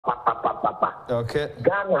papa. Okay.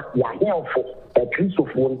 Ghana ya helpful. A piece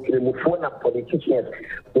of one telephone and politicians.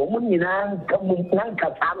 Woman in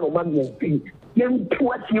Ankatano Mammy. Young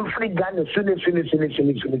poor free Ghana soon.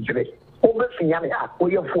 Over Fiana, or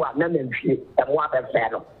your four men and water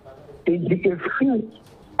saddle. It's free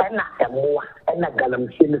and more and a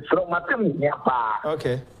gallon from my family.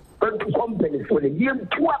 Okay. But to company for the year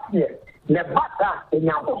 12 years. Nebata in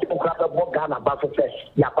your Ghana Baffet,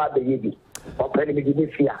 Yaba the Yidi.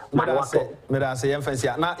 Medase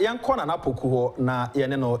yemfansia na yenko na napoku na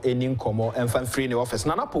yene no enin komo emfan free in the office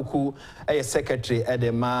na napoku secretary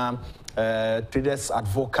edema traders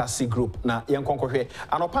advocacy group na yenko kohwe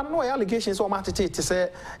anopa no allegations o matete te se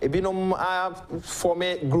ebinom form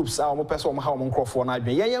groups a mo pese o mo ha o nkrofo na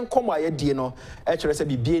adwen yenko mo ayedie no e kire se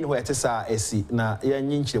bibie ni ho etese a esi na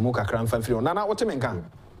yenyin kiremu kakra emfan free na wotemenka.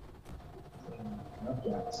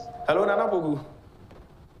 Hello Nana Poku.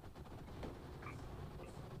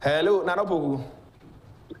 Hello, Nana Pogu.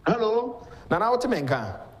 Hello. Nana, what you mean?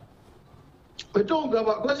 I don't know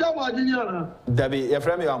what you're watching. Debbie, your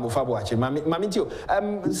friend, I'm watching. Mammy, too.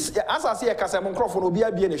 As I see a Casamon Crawford will be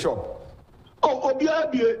in the shop. Oh,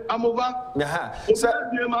 I'm over. Sir,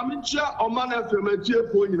 Mammy, or man after my chair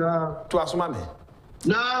for you to ask Mammy.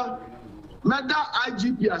 Now, Mada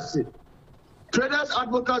IGPC, Traders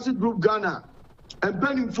Advocacy Group Ghana, and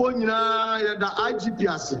pending for you the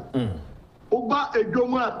IGPC. Oba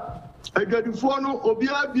edoma egedifo no obi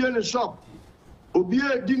abie ne shop obi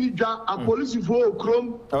edinidwa a police fo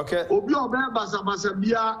okrom okay obi oba basa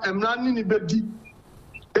bia emra ni bedi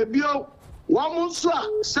ebio wamunso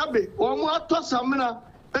a sebe wamu atosamna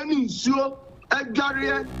eni nsuo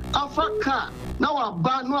edware afaka na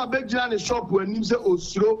waba no abegina ne shop wanim se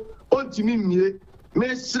osuro ontimi mie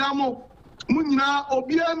mesramo munyina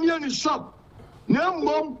obi amie ne shop na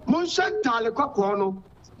mmom munhye tale kwakọ no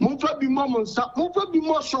Mufa be more shop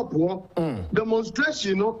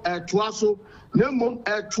demonstration no twaso na mom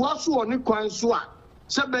twaso oni kwan so a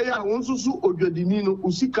sebe ya wonsusu odwadini no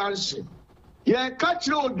usikanhye ye ka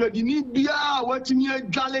kire odwadini bia watimi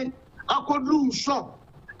adwale akodru shop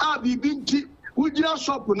a bibinti wugira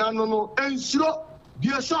shop na no ensiro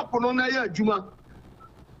die shop no na ya adwuma.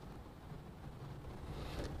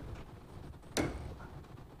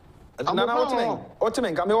 Nana, what you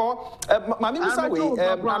mean? Come here, Mammy,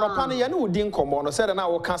 Anopani, you know, didn't come on, said, and I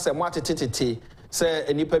will cancel what it say,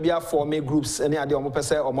 and you pay for me groups, any idea of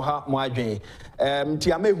Pese or Moha Moadre.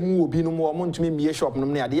 Tiame who will be no more moon to me, shop, no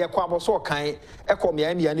near the Aquabo so kind, echo me,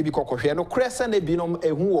 and be cocoa, no crescent, a binom, a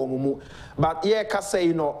who, but ye can say,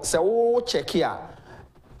 no, so check here,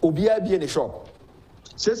 Ubia be in the shop.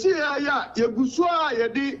 Cecilia, ya Gusua, ya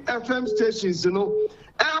di FM stations, you know.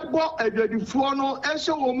 Ebo edwadifo no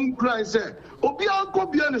ehye wo mu kran se obi anko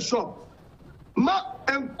bia ne shop ma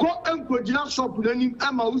enko shop nanim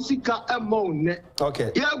ama usika amount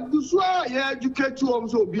okay ya gusua ya educate wo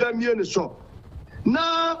so obi amie ne shop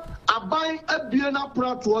na aban abie na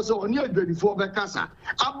prato so oni edwadifo be kasa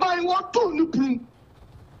aban woto ni pum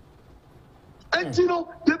entino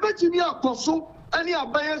de betimi akoso ani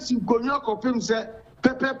aban asi gonyo akopem se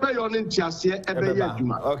pepepe yon ntiase ebe ya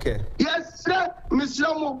adwuma okay yes sir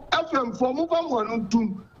Mr. Mo FM for mo ba mo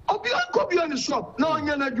ntum obi akobi on shop na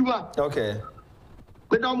onye na adwuma okay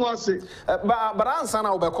madam wase but ansa na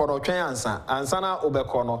obekọ no twen ansa na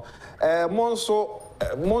obekọ no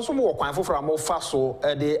monso mo kwan foforo mo fa so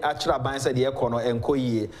de akira ban se de ekọ no enko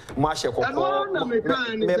yie mo ahye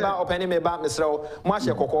kokọ meba openi meba Mr. mo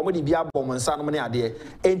ahye kokọ mo de bia bom nsa no ne ade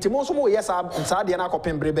enti monso mo yesa de na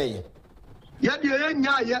akopem brebe ya de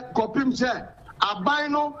nya ye kopim se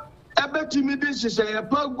aban no ebetimi de hyehyɛ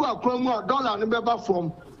pagu akromu dollar no beba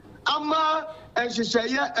form ama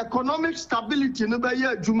hyehyɛ economic stability no be ye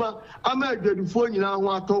adwuma ama adwadifo nyina ho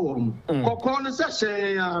atɔ wɔm kokɔ no se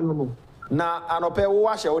hyehyɛ ya no na anope wo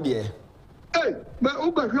ahye wo de me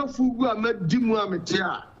ubehwe fugu a madimu amete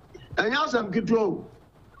a enya asam kitro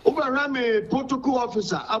ubehwe me protocol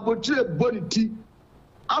officer abotire boniti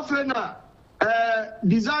afena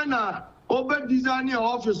designer Obe design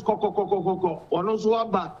office koko ono so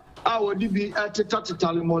aba a wodi bi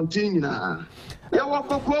teta montin na ya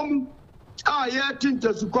wakokom a ye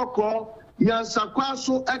tintasu koko nyansakwa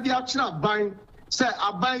so e de akira ban se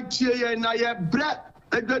aban tie ye na ye bre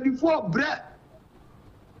edwadifo bre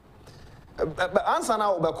ansa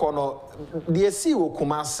na obekọ no de si wo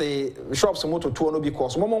Kumase shops mototo no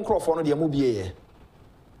because mo nkrofo no de mo bieye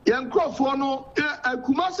Yankofo no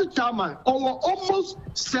Kumasi chairman over almost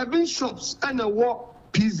 7 shops and a war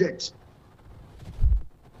PZ.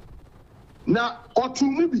 Now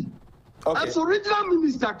Otumibi. Okay. As original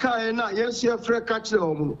minister Kaena, yes, your friend catcher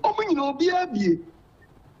omu. You know, be.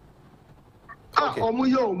 Okay.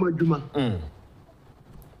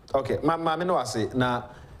 Okay, me no ase na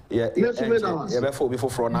ye before before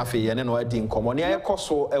from na fe ye ne no adi nkomo ne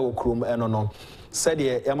yekoso e wo krom eno no said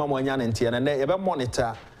ye yama mo anya nte ne ye be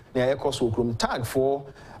monitor ne yekoso krom tag for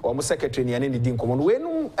o mo secretary ne ne di nkomo no we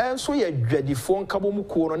no enso ye dwadifo nkabo mu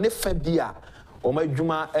kuo no ne fa bia o ma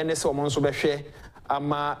dwuma ene se o mo nso be hwe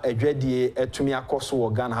ama adwadie etumi akoso wo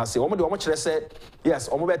Ghana ha se o mo de o mo kire se yes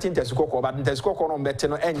o mo be tintesu kokko ba tintesu kokko no mbete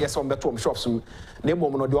no enye se o mbeto o shops ne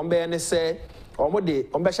mom no de o mbe ne se omo de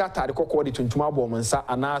ombehya atade kokko de tuntum abom nsa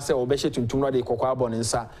ana se obehye tuntum no de kokko abom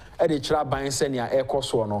nsa e de kira ban se ne a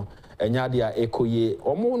ekoso no enya de a ekoye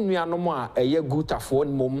omo nuanom a eye gutafo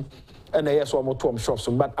mom ena yes omo tom shops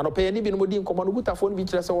but anope ni bi no di nkomo no gutafo no bi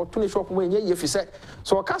kire se woto ne shop mo enye ye fi se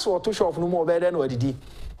so ka so woto shop no mo obede na odidi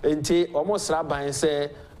enti omo sra ban se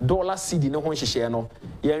dollar cedi ne ho nhihye no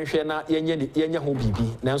yenhwe na yenye ho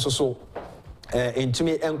bibi nanso so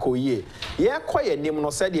entumi enkoye ye koye nim no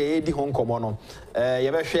said ye di ho nkomo no ye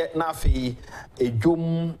behwe na afi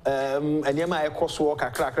edwom enema ekoso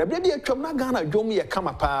kakrakra bia bi atwam na Ghana dwom ye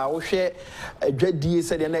kama pa wo hwe adwadie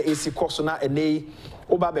said na esi koso na enei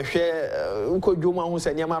oba behwe nko dwom ahu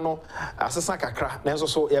se enema no asesa kakra nanso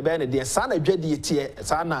so ye be ne de sa na adwadie tie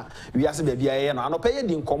sa na wiase ba bia ye no anopa ye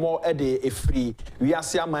di nkomo e de efri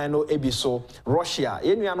wiase aman no ebi so Russia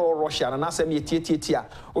ye nua no Russia na asem ye tietietia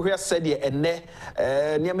wo hwe said ye enne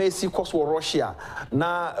niam esi koso Russia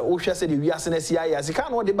na wo hwe said wiase na si ya sika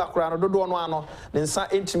no de bakra no dodo no ano ne nsa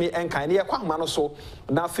entimi enkan ne ye kwahma no so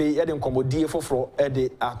na afi ye de nkomodie foforo e de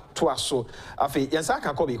ato aso afi yensa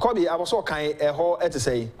kan kobi aboso kan ho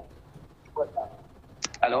say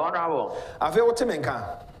hello honorable afi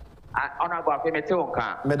wotemenka honorable afi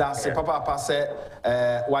meteonka me da se papa se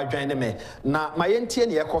wadwan ne me na mayentie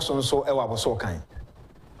ne yekoso nso e waboso kan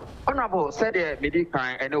honorable said the medical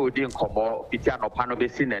ene odi nkomo pitia no pa no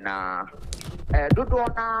besi ne na dodo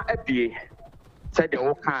na abie said the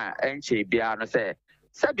woka enche bia no say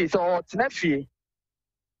sabi so tenafie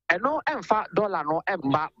eno emfa dollar no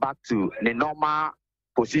emba back to the normal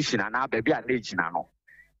position and baby and age no.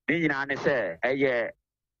 Nina ne say eye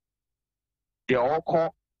the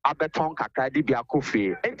oko abeton kakra di bia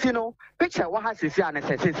kofi. Etino picture what has see and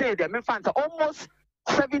say the me fans almost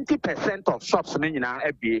 70% of shops nina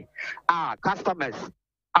ebie customers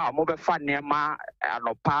mo be fa nema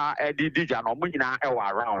anopa edija no mo nyina e wa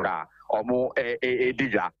around omo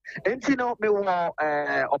edija. Etino me wo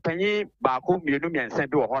opanyi ba ko mienu miensa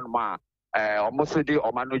bi wo honoma almost the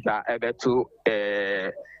Omanuja to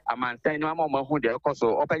Amantan, no more who they're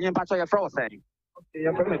also opening patch of your frozen.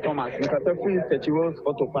 Thomas,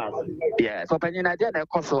 autopass. Yes, opening idea, they're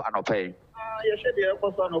also an opay. Yes, they're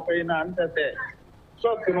also an opay, and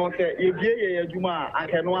so you know, if you Juma, I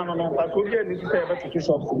can one on but we need to say about 2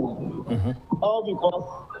 shops. All because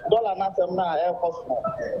dollar not now air cost.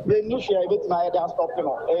 They knew she bit my idea stopping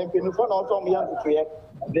and in front of me to create.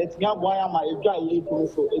 Let me have why am I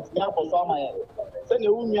so it's now for some. Send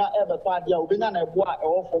you me ever thought you been on a boy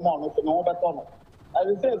or for months no better. I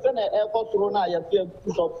will say send a air cost rona you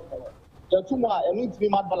 2 shops. The 2 more and need to be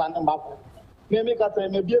mad balance back. Maybe I say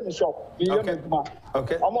maybe in the shop.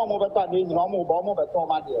 Okay. I'm over time, I'm over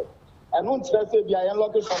my dear. And once I say, be I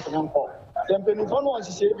unlock a shop in Hong then penny for no one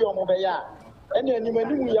to say, be on over here. And then you may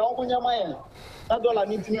do your own your mind. That's all I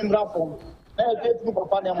need to know from. I get to go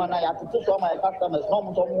man. I have to put all my customers, no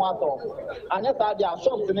more water. And yes, I have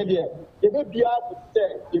shops in India. They may be able to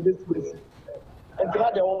say, give this place. And to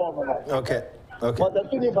have their own. Okay. But the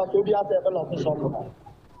thing is, I will be at the level of the shop.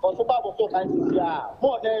 Because the Bible so kind to see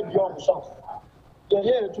more than beyond shops. You're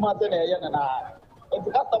here to maintain a yen and I. If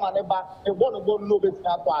the customer never, you want to go no bit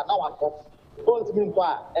now, I go. Go to me,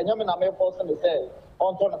 and you mean I may force them to say,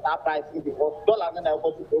 on the price because dollar and I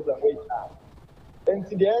was the problem right now. And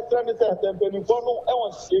to the extra, Mr. Penny Bono, I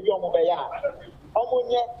want to save your mobile.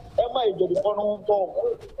 Ammonia, am I the Bono talk?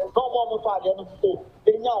 No more father, so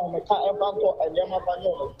they now make a banto and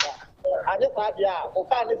Yamapano. I just had, or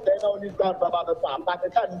can't say no, this guy about the farm, but I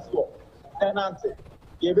can't see. And answer,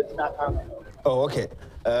 give it that time. Oh, okay.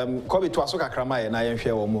 Kobe to aso kakrama na yen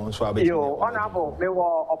hwe wo mo so abeti. Yo, honorable, me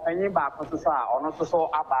wo opanyin ba ko so a ono so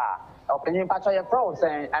aba. Opanyin pa cho ye pro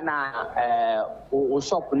say na o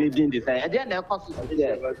shop ni din dey say. E dey na cost so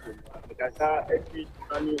dey. Because every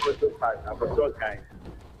money was so fast, I was so kind.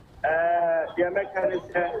 The Americans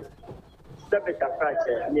step it apart.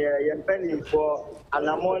 Yeah, penny for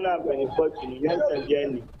Anamona penny for yes and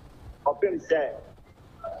Jenny. Open say.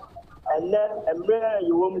 And then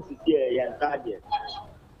you want me to see a target.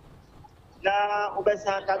 Now,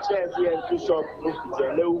 Obesa catcher here to shop,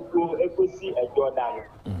 no go echo see a Jordan.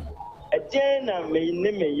 A Jane may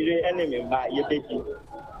name a enemy by your baby.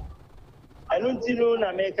 don't know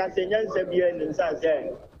na make us a young Sabian in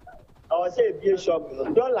Sansan. I was a beer shop,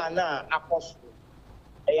 dollar na apostle.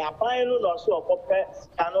 A final or so of pets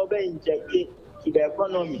can obey injected to the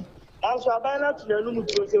economy. Also, I buy not to the room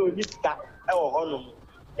to say with this car or honor.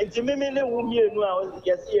 And to me, no woman knew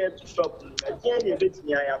yes, here to shop. A jenny bit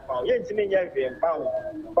me, I found. Yet to me, I found.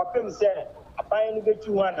 But him said, I find the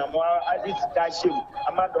 200 more. I did cash him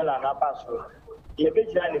a $1 and a password. The bit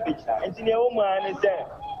and the picture. And to the woman is there.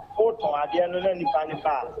 Photo at the end of any funny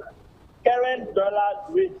pass. Current dollar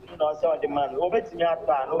rate, no, so demand. Over to me, I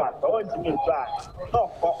found no, I want to me try.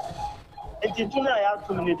 No, and to tonight, I have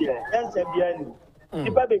 2 minutes. That's a bien.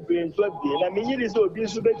 People be going to be. I mean, you is so be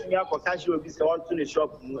so big to for cash will be so to the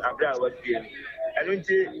shop. I was here. I don't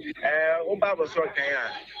see. Oba was so kind.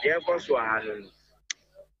 Yeah, for so hard.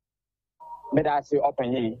 But I say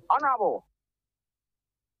open here. Honorable.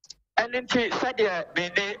 And then she said,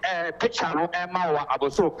 the picture no Emma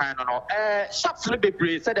was so kind of shops little bit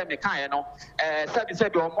brave, said them kind of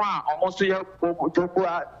said almost here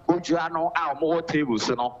Bojuano our more tables,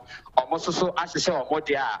 you know, almost so as to show more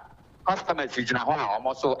dear customers in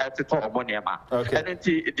almost so at the top money. Okay. And then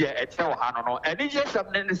the tell Hano, and it's just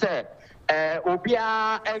something to say.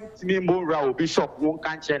 Obia and me more bishop won't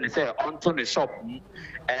catch and say onto the shop.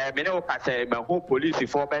 Meno say my whole police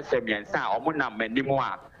before best and sound or more many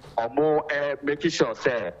more. Or more making sure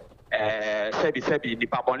say sebi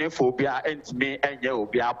the phobia and me and you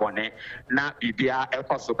be abonne na bibia e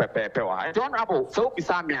koso pepepe wa and honorable so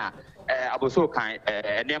bisamia aboso kan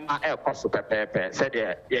enema e koso pepepe said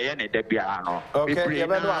ye ne da bia no okay you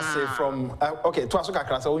better say from okay to aso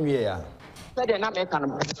kakra so onwie ya said na me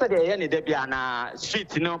kan said ye ne da bia na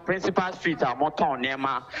street no principal street a moton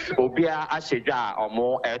nema obia ahedwa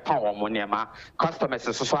omo eton omo nema customers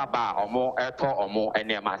so aba omo eton omo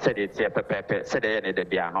enema said it pepepe said ye ne da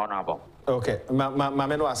bia no honorable okay ma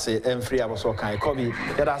me no ase free aboso kan kobi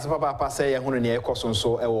ya da papa say ye hunu ne ekoso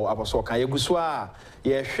so ewo aboso kan yeguso a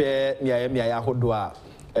ye hwe miaya ahodo a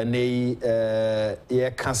nei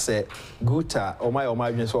ye kase guta o my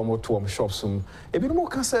adwin so mo to shops mu ebi no mo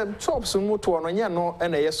kase shops mu to no nya no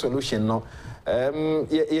na ye solution no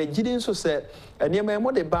ye gidin so se enema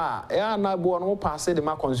mo de ba ya na bo no pass the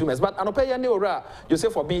ma consumers but anopa ye ne ora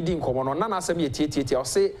Joseph Obedi nkomo no na asem ye tietie o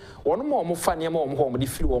se wono mo fa ne ma mo ho mo de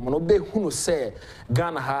firi wo no be hunu se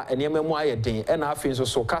Ghana ha enema mu ayeden e na afin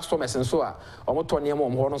so customers nso a mo to ne ma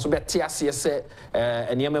mo ho no so be te ase se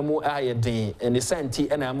enema mu ayeden ne santi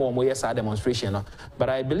e na ma mo yes demonstration no but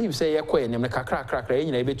I believe say ye kwa enema kakra ye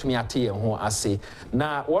nyina betumi ate ye ho ase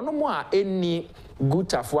na wono mo a eni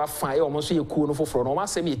guta fo afa e omo so ye ku no foforo no ma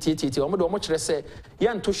asem ye tietie omo de omo kire se ye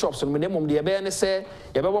nto shops no me mom de ye be ne se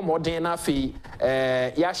ye be bo modern na afi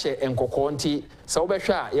ya hye enkoko nti se wo be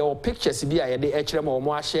hwe a ye wo pictures bi a ye de kire ma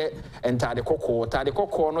omo ahye entade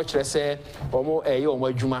kokko no kire se omo ye omo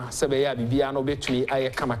adwuma se be ya bibia no betumi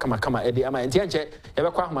aye kama e de ama nti enche ye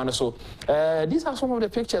be kwa homa no so these are some of the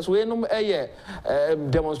pictures we no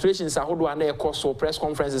demonstrations ahodo ana ekoso press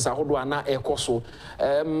conferences ahodo ana ekoso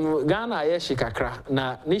Ghana ye shikakra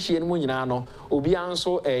na ne hie no nyina no obi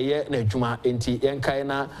anso eye na adwuma enti yenkai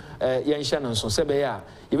na yenhye no nso sebe ya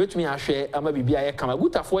yebetumi ahwe ama bibia ye kama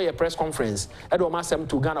gutafo ye press conference e do ma asem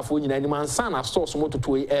to Ghana fo nyina ni mansa na source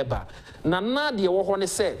mototo yi eba na de wo ho ne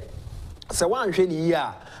se wanhwe ni yi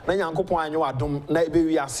a na Nyankopon anyo adom na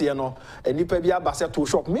ebewi ase no nipa bi abase to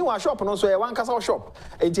shop me wa shop no so e wan kasa shop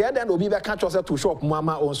enti e den obi be ka cho se to shop mu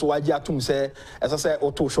ama on so waji atum se ese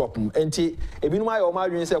o shop enti ebinum aye o ma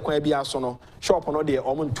adwen se kwan bi aso no shop no de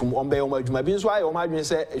o ntum o be o ma adwuma bi nso aye o ma adwen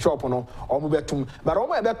se shop no o mu betum but o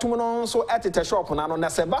ma e betum no so etete shop na no na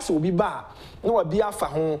se ba se obi ba na wa bi afa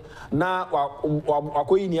ho na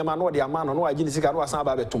akoyi niema na o de ama no na waji ni sika na wasan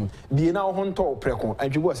ba betum bi na o ho nto preko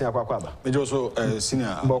adwubo asan akwa aba mejo so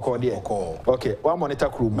senior okay one monitor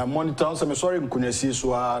crew my monitor so me sorry mkunesi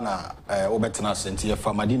so na obetena senti ye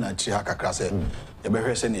famadina chi ha kakra se ye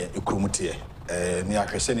behwe se ne ekurumutie ne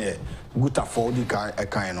ahwese ne guta for di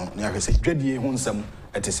kan no ne ahwese dwadie hu nsam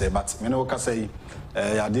etese but me no ka say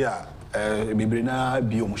ya de a bibrina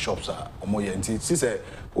bi om shops a omo ye nti si se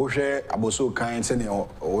o hwe aboso kan se ne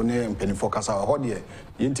o ne mpenifo kasa ho de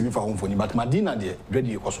ye ntimi fa ho mfoni but madina de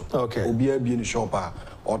dwadie koso obi a bi ni shop a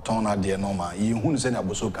oton na de normal ye hu se ne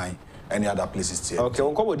aboso kan any other places here okay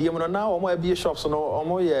on komo die mo na omo abi shops no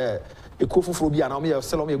omo ye ekofufuru bi ana omo ye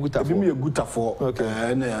sell omo ye guta for ebi me guta for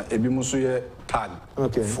na ebi mo so ye tag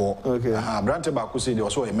for brand ba ko say they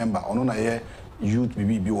also a member ono na ye youth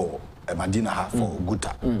bibi wo Madina ha for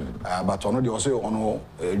guta but ono de also ono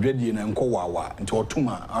dwadie na nko wawa nti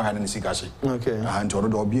otuma aha na sikashi nti ono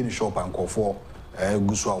de obi ni shop anko for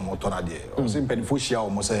gusu a mo to na de o se penifo hia o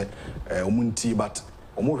mo se omunti but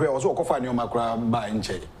omuhwe also okofa ne omakra ba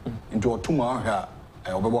nche nti otuma ahwa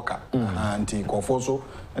obeboka anti kofoso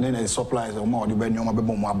and then supplies o ma odi ba nyoma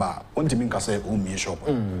bebo mo aba ontimi nka say o mi shop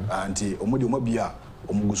anti omodi omabia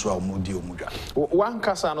omuguso a omodi omudwa wan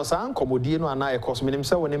kasa no sa nkomodie no ana ekos minim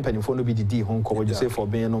se woni mpanifo no bi didi ho nkomo je say for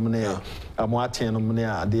ben no ne amo aten no ne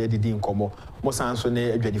ade didi nkomo mo san so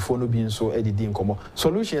ne adwadifo no bi nso didi nkomo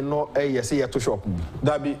solution no yes ye to shop bi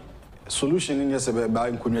dabi solution ni yes be ba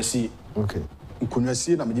nkonwasi okay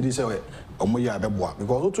nkonwasi na megidi se we omo ya beboa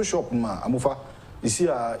because to shop ma amufa isi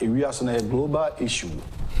a ewiase na global issue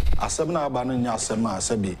asem na aba no nya asem a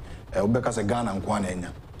sebi obeka se Ghana nko na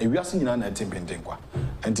enya ewiase nyina na etempenten kwa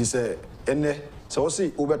enti se ene se wo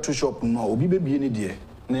se obeto shop no obi bebie ne de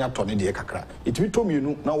na ya to ne de kakra itimi to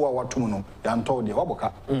mienu na wo watom no ya nto de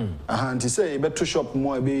waboka aha enti se ebeto shop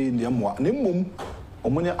mo ebe ne mo na mmom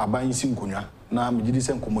omonye aban si nkonwa na megidi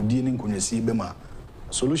se nkomodie ne nkonwasi be ma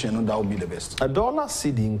solution no that will be the best. A dollar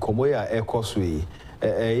cedi nkomo ya ekoswe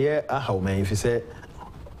how man if you say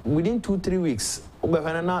within 2-3 weeks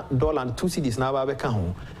na dollar 2 cedis na ba beka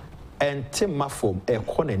ho entima form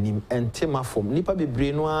ekonanim entima form nipa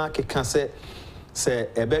bebre no akeka se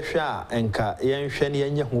ebehwe a enka yenhwe ne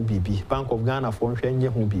yenye ho bibi Bank of Ghana for nhwe yenye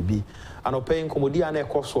ho bibi anope nkomodi ana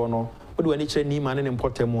ekoso no wode wani kire ni ma ne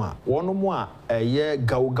importemu a wono mu a eye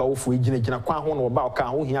gawfo gina kwa ho no ba ka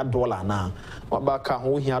ho hia dollar na ba ka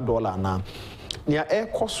ho hia dollar na nia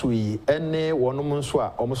ekoso yi ene wono mu nso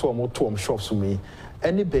a omo so omo to om shops me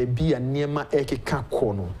ene baabi a niema ekeka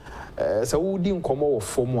ko no se wodi nkomo wo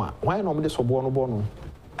fom a why no omo de sobo no bo no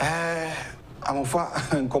amofa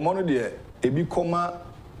nkomo no de ebi koma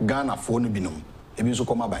Ghana fo no binom ebi nso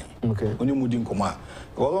koma ban okay oni mudi nkomo a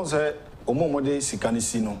because say omo de sikani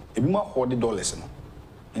si no ebi ma hode dollars no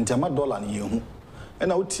enti dollar ni yehu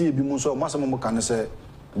ena uti ebi mu nso masemo mo kan say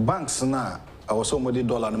banks na also mo de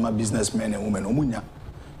dollar na businessmen and women omunya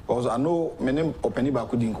because I know many openi ba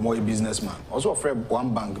kudi nkomo a businessman also friend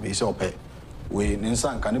one bank be say opay we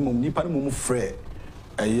ninsan kan mo nipa mo frɛ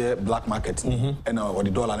black market and or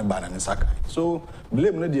the dollar ne ban na saka so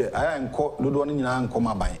blame no dey aya enko dodo no nyina enko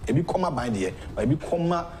ma ban ebi koma ban dey ebi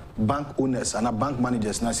koma bank owners and bank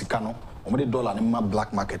managers na sika no o de dollar ne ma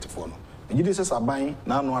black market for no ejide se saban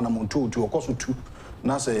na no anamonto otu okoso tu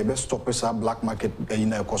na say e be stop esa black market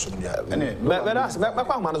na ekoso dia ene be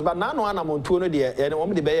kwa manos ba na no anamonto no de e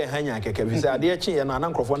o de be ye hanya keke bi say ade chi ye no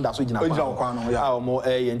anankrofo nda so gina kwa no ya o mo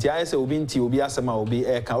yenti aye se obi nti obi asema obi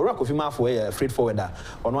ka ora kofi mafo ye freight forwarder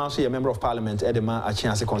ono anso ye member of parliament e de ma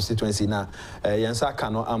achiase constituency na yensa ka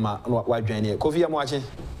no ama wadwan ne kofi am achi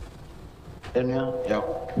enua ya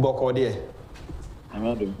boko de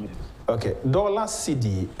amado okay dollar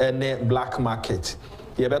cedi ene black market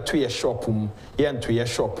ye beto ye shopum ye ento ye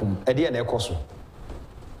shopum e de na ekoso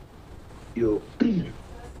yo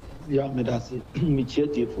ya medasi mi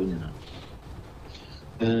chiete fonina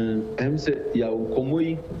emse ya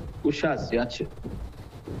ukomoyi o shas ya che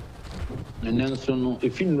nenso no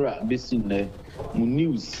efinra besin ne mu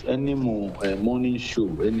news ene mu morning show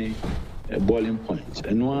ene boiling point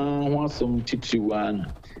eno ho asom titiriwa na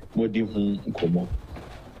modi hu nkomo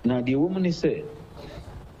na de woman ni say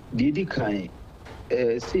di kan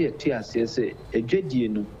say atiase say edwadie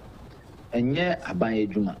no enye aban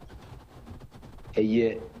adwuma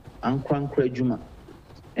eye ankrankra adwuma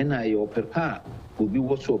ena ye opepa obi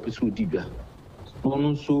wo so opeso odidwa no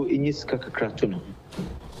no so enye sika kakra to no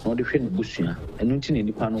no de hwe ne busua eno nti ne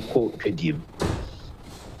nipa no kɔ twadie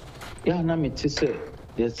ya na meti say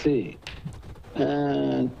they say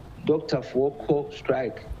doctor for call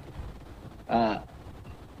strike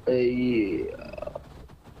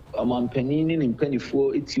among penny in penny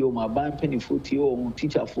for etio my ban penny for tio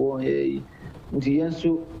teacher for nti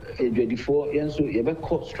yenso ready for yenso ye be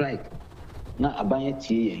call strike na aban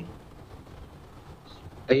tie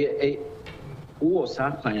yen wo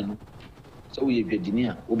sa kwan no so we dwedini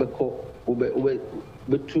a wo be call wo be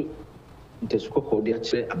betu ntesuko ko de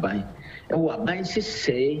akire aban wo aban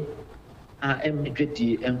hyehyɛ a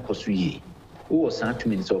emdwedi enkoso yi wo sa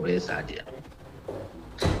tumi nso be sa de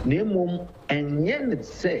nemom enye ne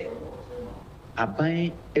se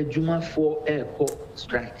aban adwumafo eko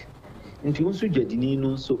strike nti wonso dwadini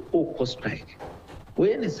no so okɔ strike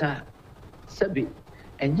we ne sa sabi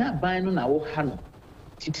enya aban no na wo ha no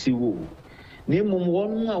titiri wo nemom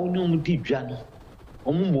won a wonyom di dwa no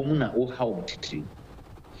omumom na wo ha wo titiri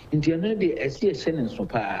nti eno de esi ehye ne nso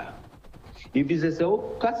pa ibise se wo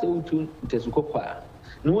kase utu ntesukokwa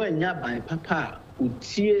no enya aban papa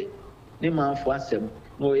utie ne manfo asem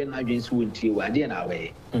no ye na adwensi wontie wa de na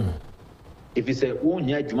we if you say wo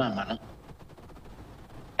nya adwuma ma no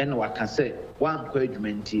eno waka say wan kwa adwuma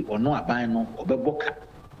nti ono aban no obeboka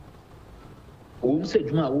say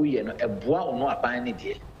Juma we no a boa or no aban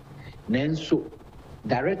idea. Nenso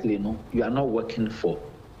directly no, you are not working for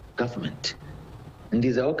government. And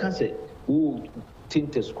these are can say who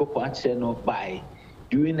think to scope no by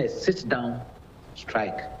doing a sit down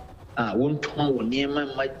strike. Won't turn near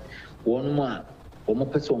my one more or more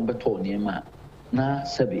person better near my na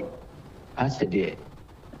sabi. I said there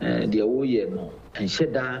the away no and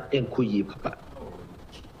sheda and kuyi papa.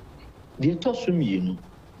 The tossum you know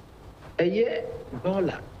a year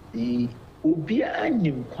dollar the ubia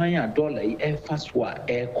anim kwanya dollar e fast wa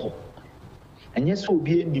echo. And yes,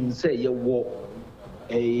 ubi nim say ye war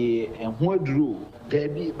a hodru there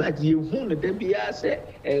be but you who there be say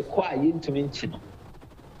a quiet to mention.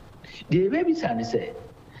 The baby son say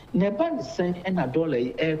never the same and a dollar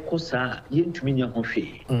echo sa yen to me on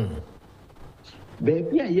fee.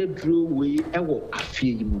 Baby, I drew we ever a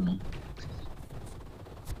few.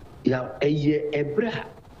 Ya a year ebra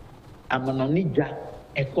amanonija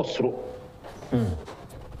ekosro.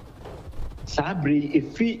 Sabri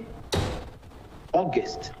ifi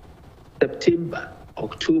August, September,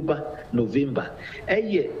 October, November.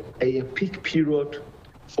 A peak period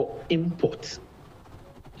for imports.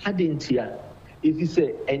 Hadn't ya? If you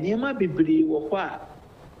say any ma bibri wa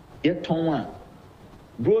yet tonwa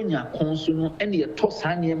bronya consuno and ye toss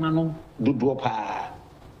hanyemano do dropa.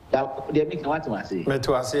 They make what I say.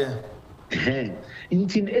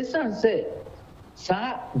 Intin esan say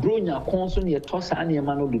sa bronya consuno ye toss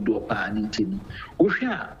hanyemano do dropa nintin.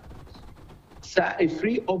 Usha sa a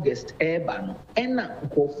free August airban ena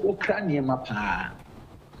nkofo kra niema pa.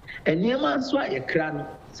 Eniema nso a ye kra no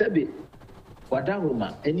sebe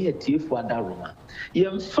wadaroma eni etiefo wadaroma.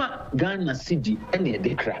 Yemfa Ghana cedi ene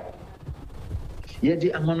de kra. Ye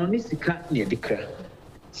de amanoni sika ne de kra.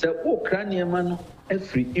 Se o kra niema no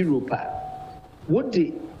afri Europe. Wo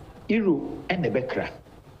de euro ene be kra.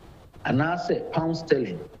 Ana se pound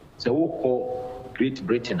sterling se wo ko Great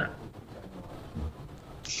Britain.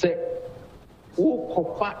 Se o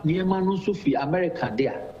kofa niema no so fi America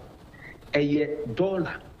dia eye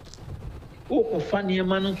dollar o kofa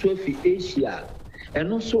niema no so fi Asia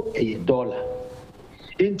eno so eye dollar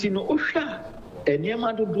enti no o hwa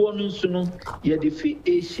niema do do no so no ye de fi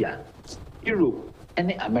Asia Europe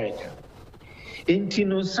ene America enti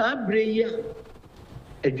no sabre ya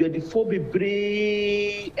adwadifo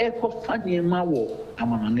bebre e kofa niema wo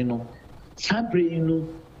amanane no sabre no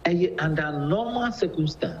under normal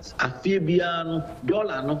circumstance, a Fabiano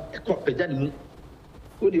dollar no pejani.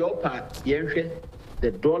 Who the upper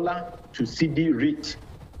the dollar to CD rate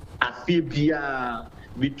a Fabia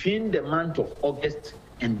between the month of August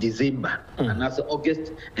and December, and as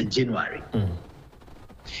August and January.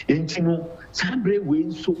 Intino Sabre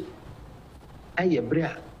win so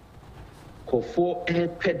ayebrea kofo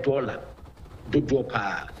per dollar do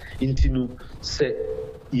dropa intino se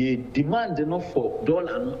ye demand enough for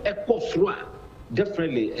dollar no ekosro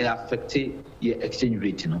definitely affect your exchange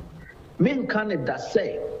rate no men can that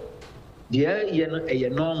say there ye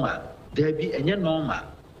normal there be any normal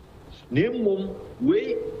nemom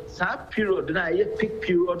we sa period na ye peak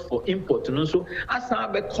period for import no so asa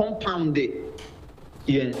be compound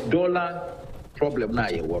ye dollar problem na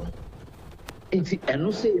ye won enti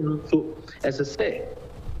eno say no so as I say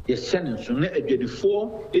ye channel so na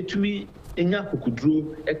adwadifo etumi enya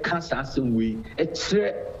kokuduro e kasa asem we e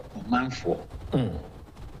kire manfo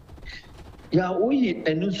ya oyi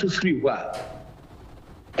enu so free wa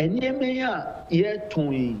enyeme ya ye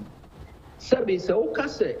ton sabe se o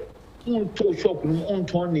kase to shop no on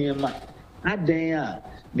ton nema adan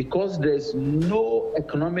because there's no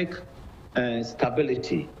economic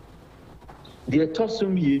stability the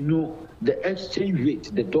tosum the exchange rate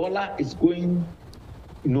the dollar is going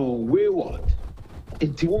wayward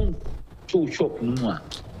it won't to shop no more.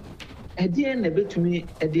 At the end, to me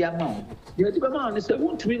at the amount. The amount is a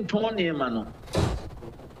won't mean Tony Mano.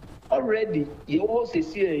 Already, you also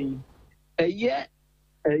see a year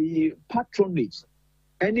a patronage,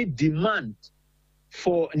 any demand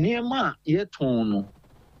for Niema yet on.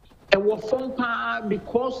 A form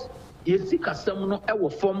because you see customer a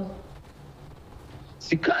form.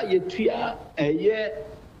 Sika yetua a year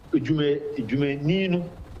Jume Nino.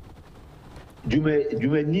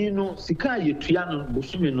 Jumenino sika yetuano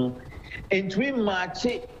bosumi no entwi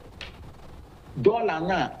maache dollar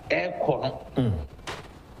na ekono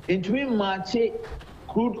entwi maache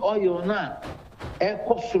crude oil na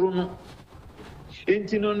ekosoro no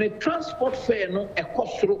entino ne transport fare no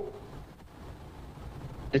ekosoro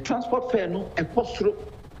the transport fare no ekosoro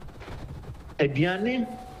aduane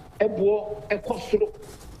ebo ekosoro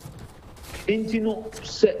entino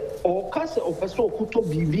se o kase o peso okuto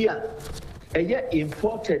bibia eye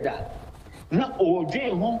imported na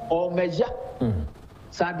ɔdwen ho ɔmɛgya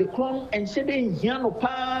saa de kron ɛnhyɛ dɛ nhia no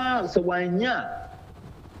paa sɛ wanya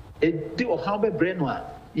ɛdi ɔhaw bɛbrɛ no a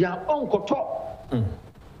yɛ ɔnkɔtɔ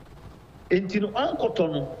enti no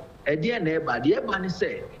ɔnkɔtɔ no ɛdeɛ na ɛba deɛ ɛba ne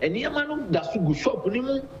sɛ nneɛma no da so gu shop no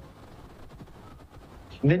mu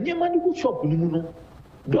na nneɛma no gu shop no mu no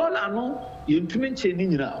dollar no yɛntumi nkyɛn ne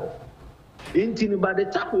nyinaa hɔ enti no ba de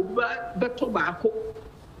tap obi bɛtɔ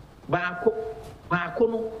baako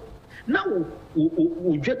no na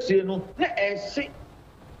wo dwetire no na ɛhye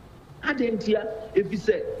adentia efi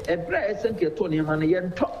sɛ ɛbrɛ a ɛsɛ nka ɛtɔ nneɛma no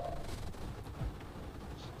yɛntɔ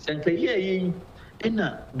sɛ nka yɛyi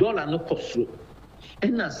ɛna dollar no kɔ soro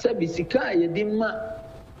ɛna sɛbi sika a yɛde ma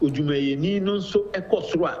odwumayɛni no nso ɛkɔ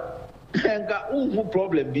soro a nka wohu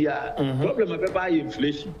problem biara problem a bɛba yɛ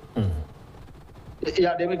inflation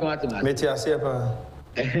yɛade me kama atema meti aseɛ paa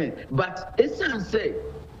but ɛsiane sɛ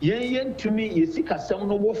yɛntumi yɛsikasɛm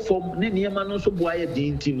no wɔ fam ne nneɛma no nso boa yɛ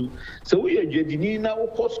den nti no sɛ woyɛ adwadini na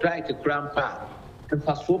wokɔ strike kora mpa a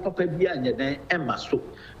mfasoɔ papa bi a nyɛ dɛn ɛma so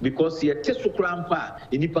because yɛte so kora mpa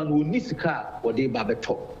a nnipa no ɔnni sika a wɔde ba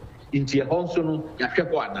bɛtɔ nti ɛhɔ nso no yɛahwɛ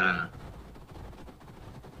hɔ anaa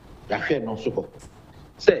yɛahwɛ no nso hɔ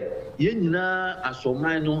sɛ yɛn nyinaa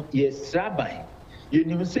asɔman no yɛsra aban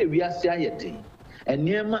yɛnim sɛ wiase ayɛ den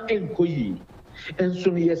nneɛma nkɔ yie nso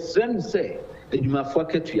no yɛsrɛ no sɛ adwumafoɔ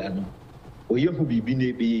akatua no ɔyɛ ho biribi na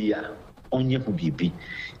ɛbɛyɛ a ɔnyɛ ho biribi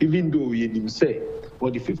even though yɛnim sɛ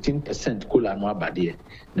wɔde 15% kola no abadeɛ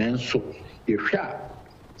nanso yɛhwɛ a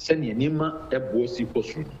sɛnea nneɛma ɛboɔ si kɔ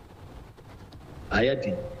soro no ayɛ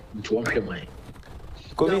den nti wɔnhwɛ man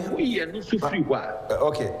na woyɛ no nso firi hɔ a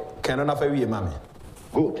okay kɛno na fa wie ma me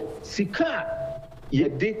good sika a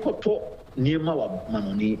yɛde kɔtɔ nneɛma wɔ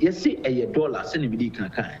manoni yɛse ɛyɛ dollar sɛne mede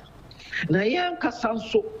kankan na yɛn kasa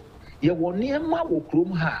nso yɛwɔ nneɛma wɔ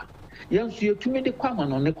kurom ha yɛn nso yɛtumi de kɔ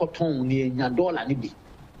amanɔne kɔtɔn ne yɛnya dollar no bi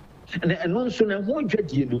na ɛno nso na ɛho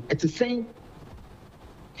adwadie no ɛte sɛn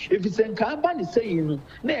ɛfisɛ nka aba ne sɛ yi no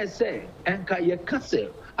na ɛsɛ ɛnka yɛka sɛ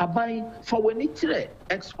aban fa w'ani kyerɛ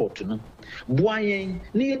export no boa yɛn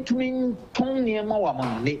ne yɛntumi tɔn nneɛma wɔ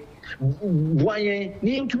amanɔne boa yɛn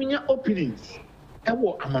ne yɛntumi nya openings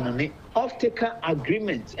ɛwɔ amanɔne off-taker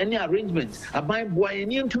agreement ɛne arrangement aban boa yɛn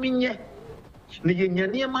ne yɛntumi nyɛ na yɛnya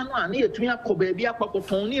nneɛma no a ne yɛtumi akɔ baabi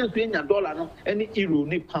akɔkɔtɔn ne yɛnso yɛnya dollar no ne euro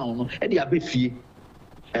ne pound no ɛde abɛfie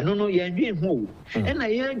ɛno no yɛndwen ho o ɛna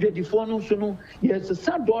yɛn adwadifoɔ no nso no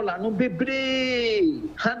yɛsesa dollar no bebree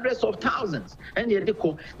hundreds of thousands ɛne yɛde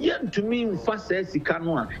kɔ yɛntumi mfa saa sika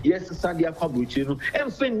no a yɛsesa de akɔ aburokyire no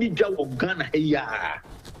ɛmfa nni dwa wɔ Ghana ha yi a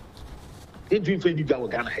yɛntumi mfa nni dwa wɔ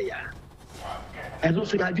Ghana ha yi a ɛno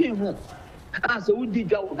nso yɛadwen ho a sɛ wodi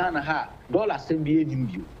dwa wɔ Ghana ha a dollar asɛm bi ɛnim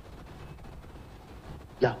bio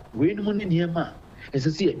ya wei no mu ne nneɛma a ɛsɛ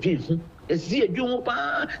sɛ yɛdwen ho ɛsɛ sɛ yɛdwen ho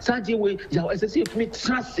paa saa gye wei ya ɛsɛ sɛ yɛtumi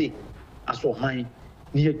tena ase asɔhan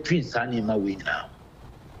ne yɛdwen saa nneɛma wei nyinaa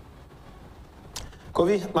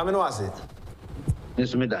Kofi mame no ase ne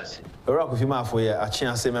nso meda ase Ora Kofi Mafo yɛ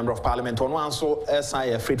Akyease member of parliament ɔno anso ɛsan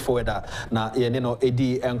yɛ freight forwarder na yɛne no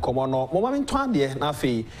edi nkɔmɔ no mo ma me ntɔ adeɛ na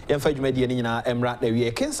afei yɛmfa dwumadie ne nyinaa emra na wie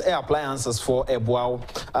Kings Air Appliances for ɛboawo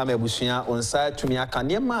ama abusua onsa tumi aka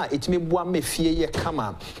nneɛma a etumi boa mefie yɛ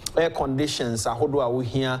kama air conditions ahodoɔ a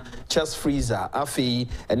wohia chest freezer afei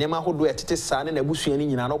nneɛma ahodoɔ ɛtete saa ne na abusua ne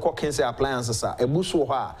nyinaa no kɔ Kings Air Appliances a ebuso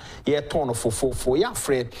hɔ a yɛtɔn no fofofo yɛ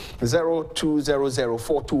afrɛ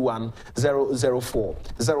 0200421004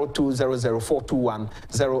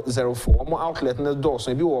 0200421004 omo outlet ne doors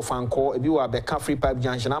ebi wo fanko ebi wo abeka free pipe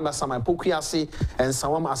junction amba saman pokuase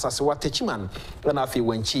ensawam asasewa techiman na afi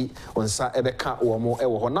wanchi onsa ebeka wo mo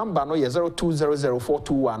ewo ho number no ye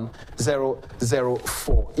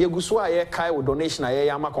 0200421004 yeguso a ye kai wo donation a ye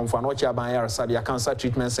yama konfa no chi aban ya Sadia Cancer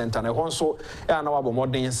Treatment Center ne ho nso ya na wabo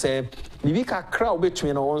modern se bibi kakra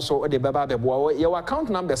obetumi no nso de beba beboa ye account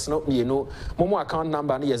numbers no mienu momo account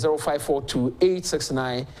number no ye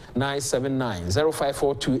 0542869979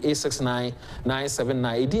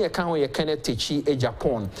 0542869979 edi account ho ye Kencity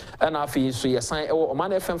Agyapong and afi so ye sign ewo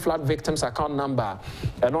Oman FM flood victims account number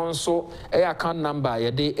and also account number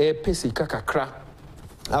ye de pesi kakakra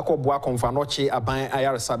akɔboa konfanoche aban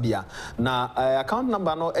ayaresabia na account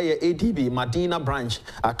number no ADB Madina branch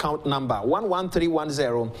account number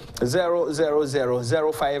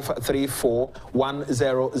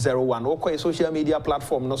 113100005341001 okɔ social media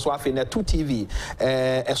platform no so afi na 2TV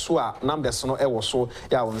ɛso a numbers no ɛwɔ so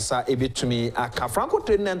ya wonsa ebetumi aka Franco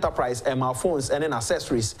Trading Enterprise my phones and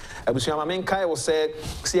accessories abusua ma menkai wo sɛ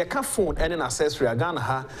se ka phone and accessory Ghana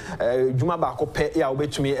ha dwuma ba ko pɛ ya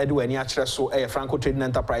obetumi ede wani akyerɛ so Franco Trading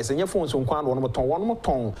Enterprise and your phones on one more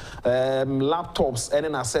ton laptops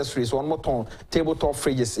and accessories one more ton tabletop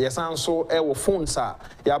fridges yes and so our phones are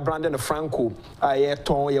ya Brandon Franco aye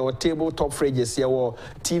ton your tabletop fridges your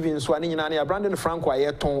TV so ani nyina ya Brandon Franco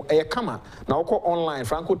aye ton aye kama na woko online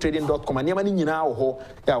francotrading.com ani ma ni nyina wo ho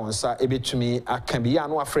ya wonsa ebetumi akan bi ya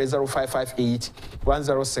no afre 0558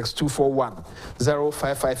 106241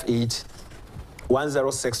 0558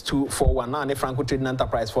 106241 na ne Franco Trading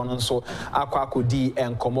Enterprise for no so akwa di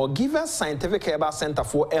enkomo give us scientific herbal center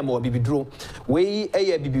for emo bibidro we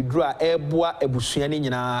eye bibidro a eboa ebusuani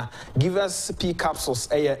nyina give us p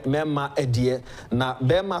capsules eye memma edie na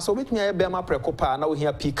bema so betumi eye bema prekopa na wo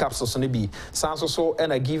hia p capsules ne bi sanso so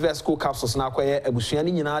na give us co capsules na akwa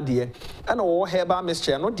ebusuani nyina de na wo herbal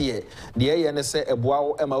mixture no de ye ne se eboa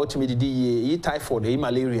wo ema otumi didi yi typhoid yi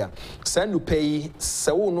malaria sanu pay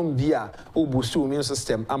se wo num bia obusu immune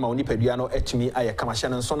system ama onipadua no etumi aye kamasha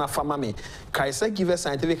no so na fama me kaisa give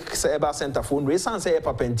scientific herbal center for no san say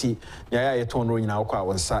papenti ya ye ton ro nyina akwa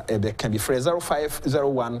wonsa ebe can be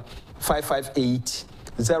 0501 558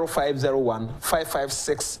 0501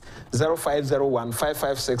 556 0501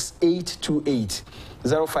 556 828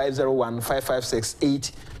 0501 556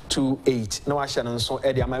 828 no ahya no so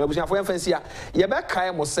e de ama babusia fo yemfansi a ye be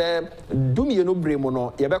kai mo se dumie no bremu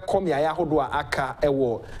no ye be kom ya ya hodo aka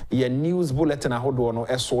ewo ye news bulletin ahodo no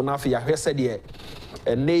eso na afia hwese de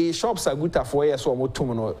ne shops aguta fo ye so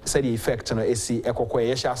motum no se the effect no esi ekokọ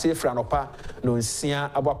ye hya se fra no pa no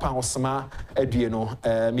nsia abapa hosema adue no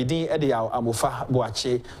midin e de amofa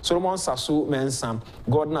boache Solomon Sasu mensam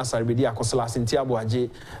God na sarbedi akosala sentia boaje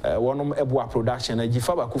wonom eboa production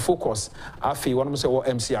agifa ba ku focus afi wonom se wo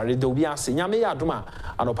MCR de obi ase nyame ya adoma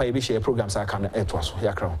anopa ye be share programs aka na eto so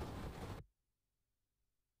yakra